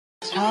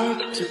It's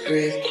hard to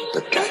breathe,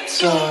 but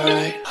that's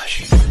alright.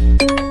 Hush.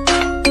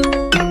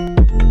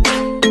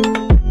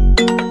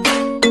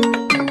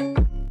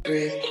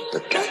 Breathe,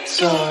 but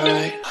that's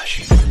alright.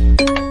 Hush.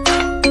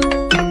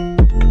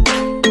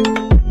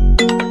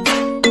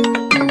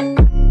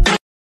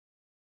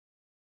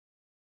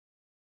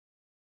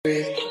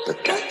 Breathe,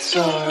 but that's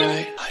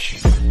alright.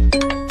 Hush.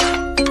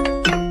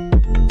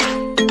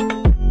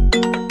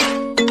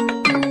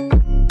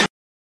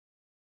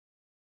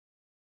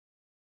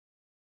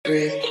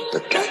 Breathe,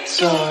 but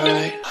that's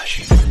alright.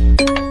 Hush.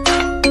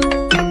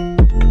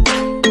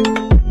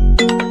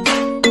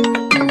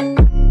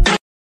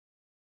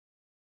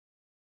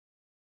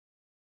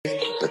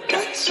 Breathe, but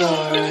that's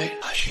alright.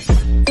 Hush.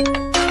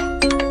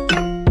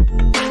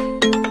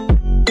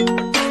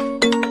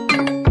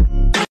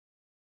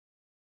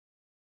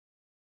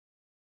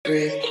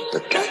 Breathe,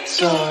 but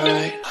that's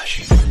alright.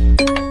 Hush.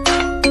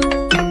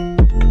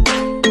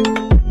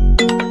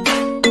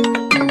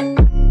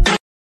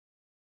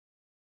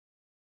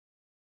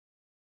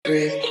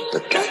 Breathe,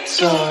 but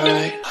that's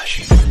alright.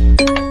 Hush.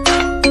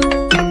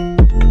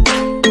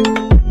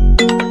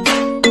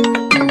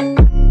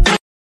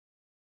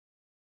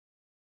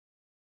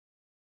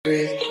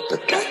 Breathe,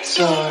 but that's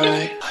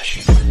alright.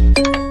 Hush.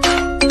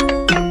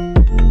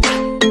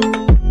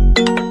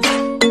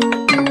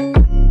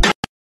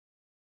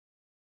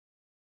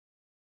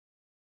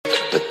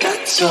 But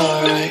that's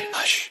alright.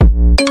 Hush.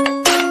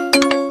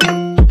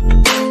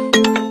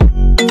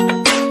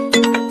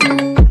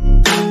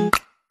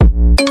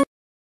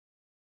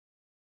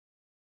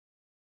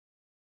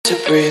 To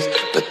breathe,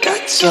 but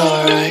that's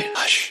alright.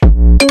 Hush.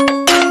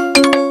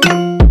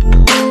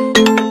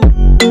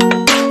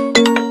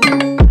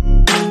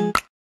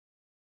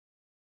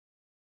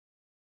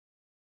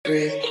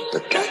 Breathe,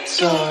 but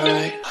that's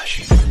alright.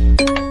 Hush.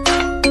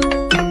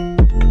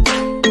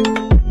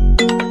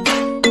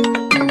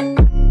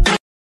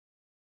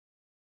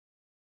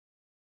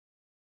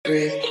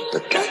 Breathe,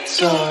 but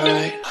that's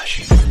alright.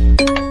 Hush.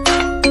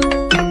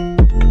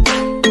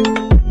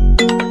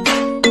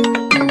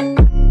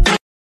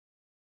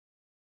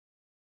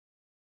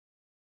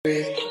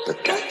 Breathe,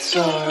 but that's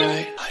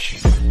alright. Hush.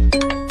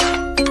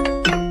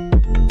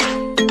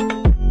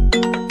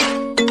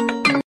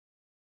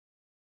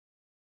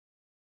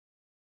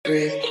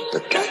 Breathe,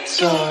 but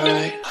that's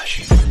alright.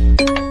 Hush.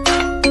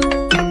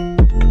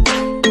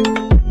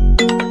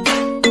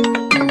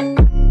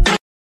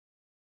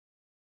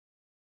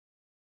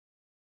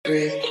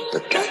 Breathe,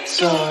 but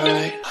that's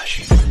alright.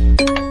 Hush.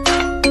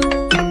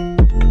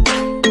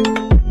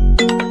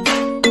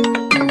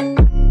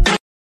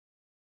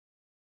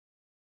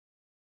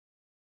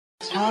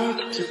 It's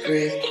hard to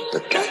breathe,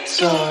 but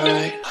that's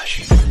alright.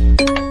 Hush.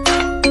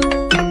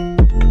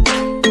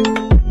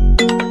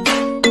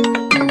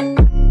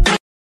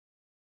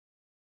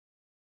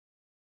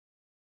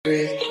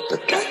 Breathe,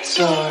 but that's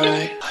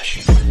alright.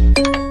 Hush.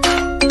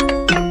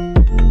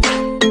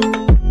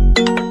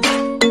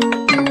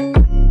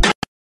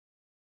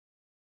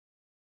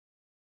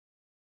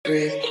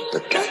 Breathe,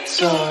 but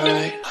that's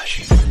alright.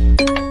 Hush.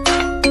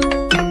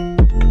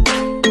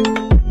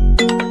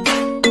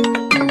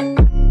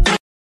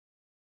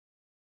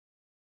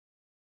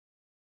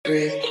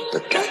 Breathe,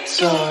 but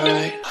that's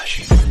alright.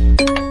 Hush.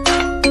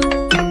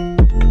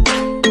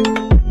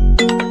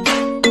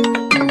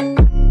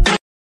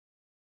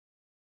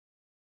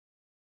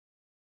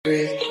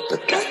 Breathe,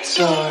 but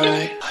that's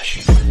alright.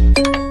 Hush.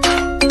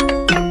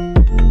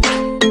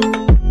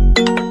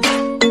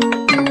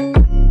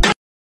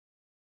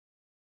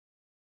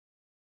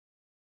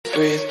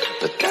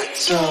 Breathe, but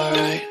that's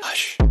alright.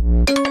 Hush.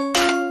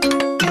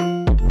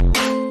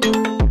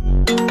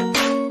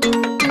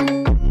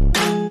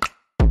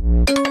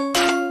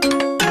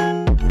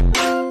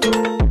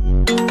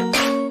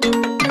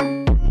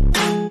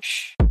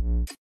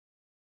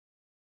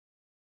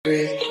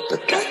 Breathe,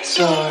 but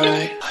that's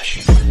alright.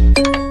 Hush.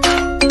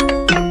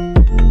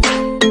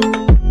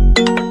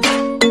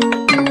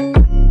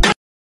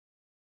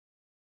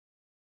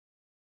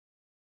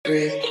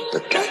 Breathe,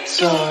 but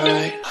that's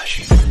alright.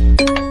 Hush.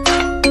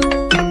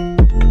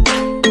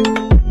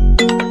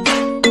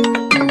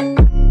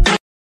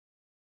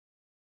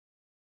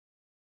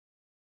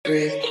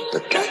 Breathe,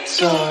 but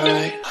that's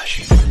alright.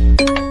 Hush.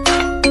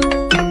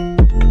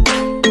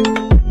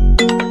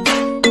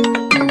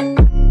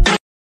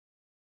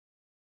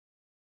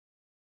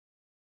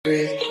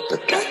 Breathe,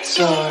 but that's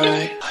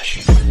alright.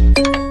 Hush.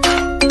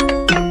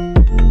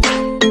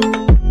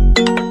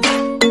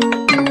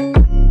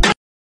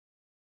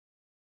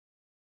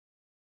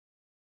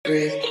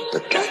 Breathe,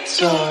 but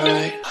that's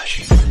alright.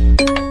 Hush.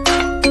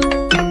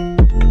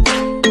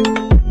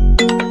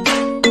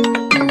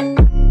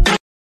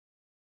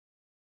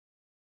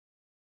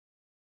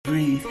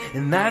 Breathe,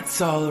 and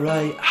that's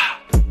alright.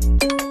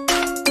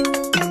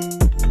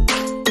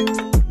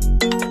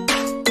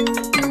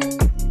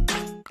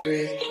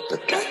 Breathe,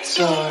 but that's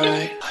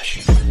alright.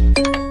 Hush.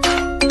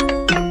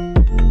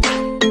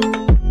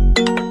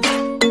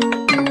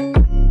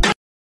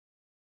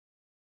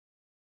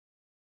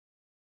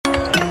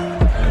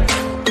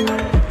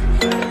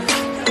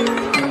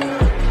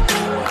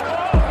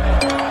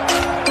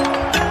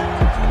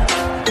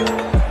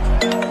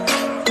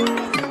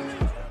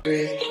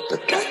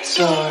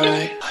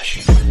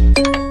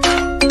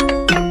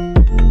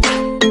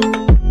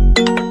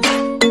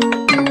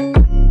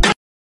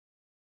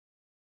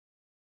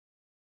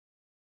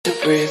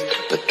 breathe,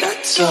 but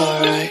that's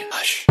alright.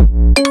 Hush.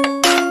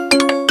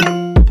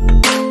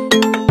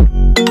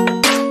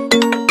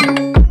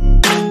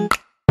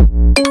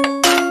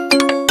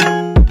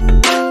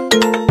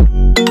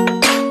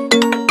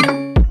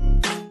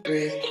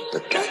 Breathe,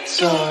 but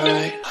that's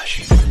alright.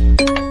 Hush.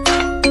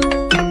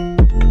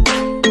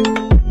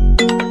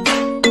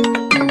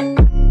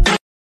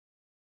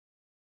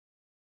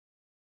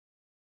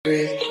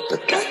 Breathe,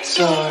 but that's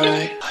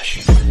alright.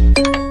 Hush.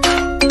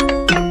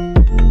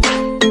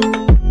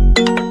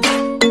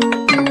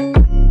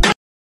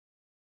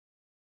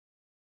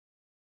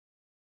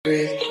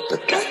 Breathe,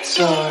 but that's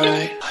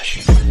alright.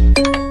 Hush.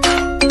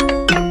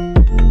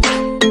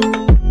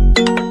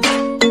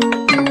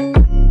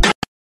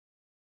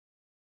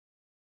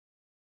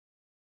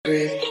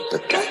 Breathe,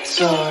 but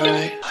that's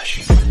alright.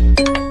 Hush.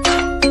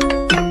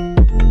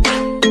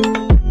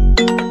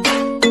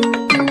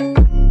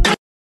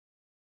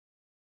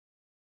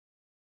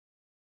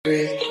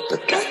 Breathe,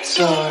 but that's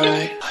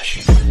alright.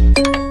 Hush.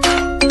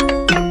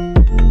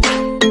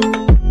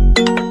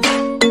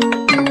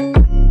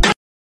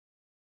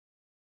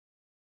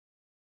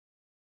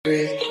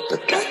 Breathe,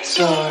 but that's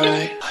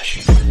alright. Hush.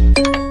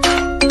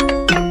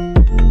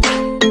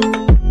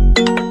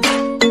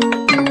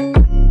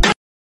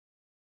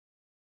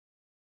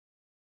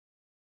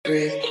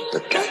 Breathe,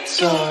 but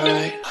that's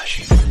alright.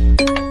 Hush.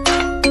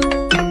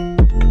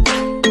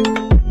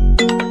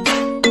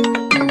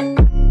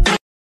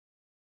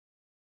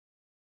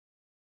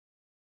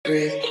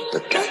 Breathe,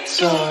 but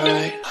that's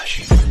alright.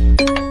 Hush.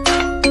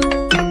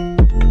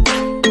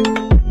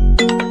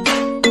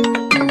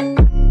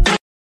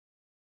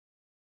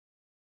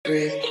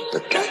 Breathe,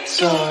 but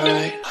that's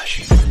alright. Hush.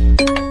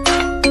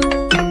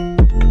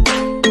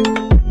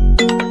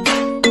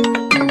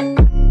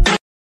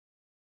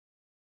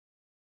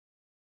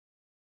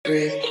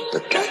 Breathe,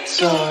 but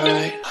that's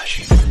alright.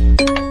 Hush.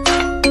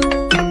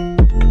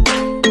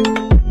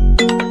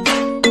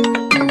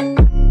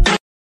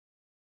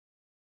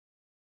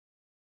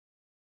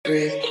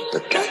 Breathe,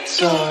 but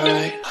that's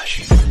alright.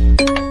 Hush.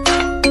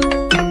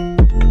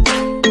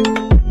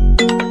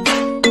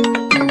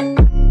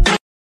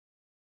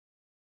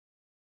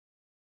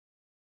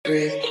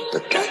 Breathe,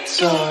 but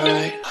that's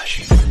alright.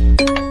 Hush.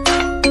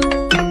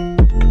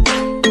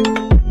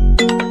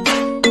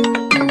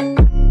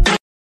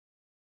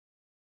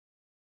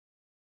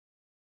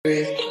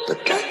 Breathe, but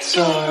that's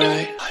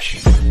alright.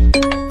 Hush.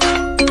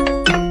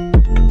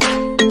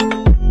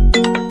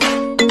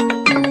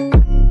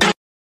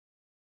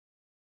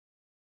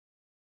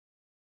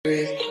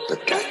 Breathe, but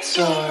that's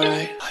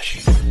alright.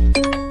 Hush.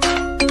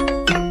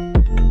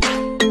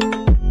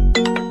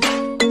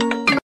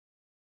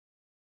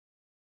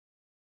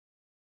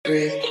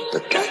 Breathe,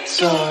 but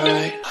that's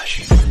alright.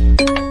 Hush.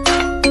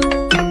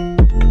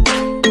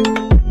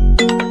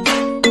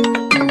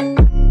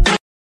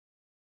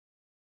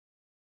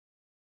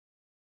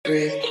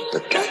 Breathe,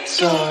 but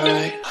that's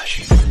alright.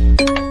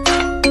 Hush.